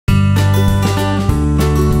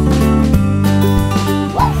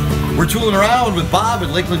Toolin Around with Bob at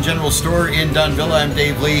Lakeland General Store in Dunville. I'm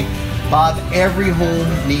Dave Lee. Bob, every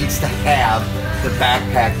home needs to have the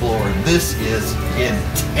backpack blower. This is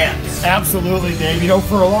intense. Absolutely, Dave. You know,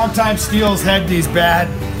 for a long time, Stihl's had these bad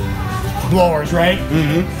blowers, right?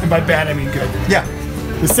 Mm-hmm. And by bad, I mean good. Yeah.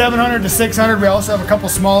 The 700 to 600, we also have a couple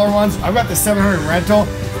smaller ones. I've got the 700 rental.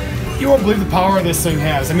 You won't believe the power this thing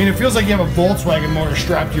has. I mean, it feels like you have a Volkswagen motor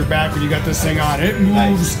strapped to your back when you got this thing on. It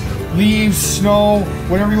moves leaves, snow,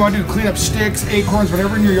 whatever you want to do. Clean up sticks, acorns,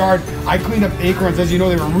 whatever in your yard. I cleaned up acorns. As you know,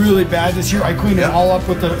 they were really bad this year. I cleaned them all up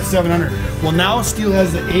with the 700. Well, now Stihl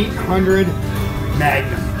has the 800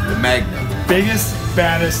 Magnum. The Magnum. Biggest,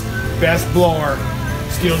 baddest, best blower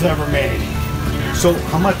Stihl's ever made. So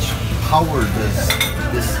how much power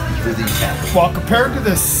do these have? Well, compared to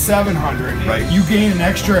the 700, right, you gain an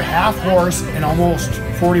extra half horse and almost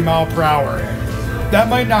 40 mile per hour. That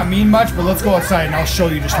might not mean much, but let's go outside and I'll show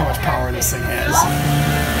you just how much power this thing has.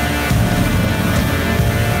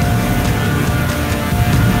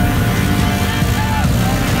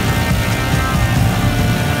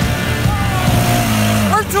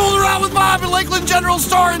 We're tooling around with Bob at Lakeland General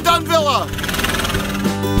Store in Dunville.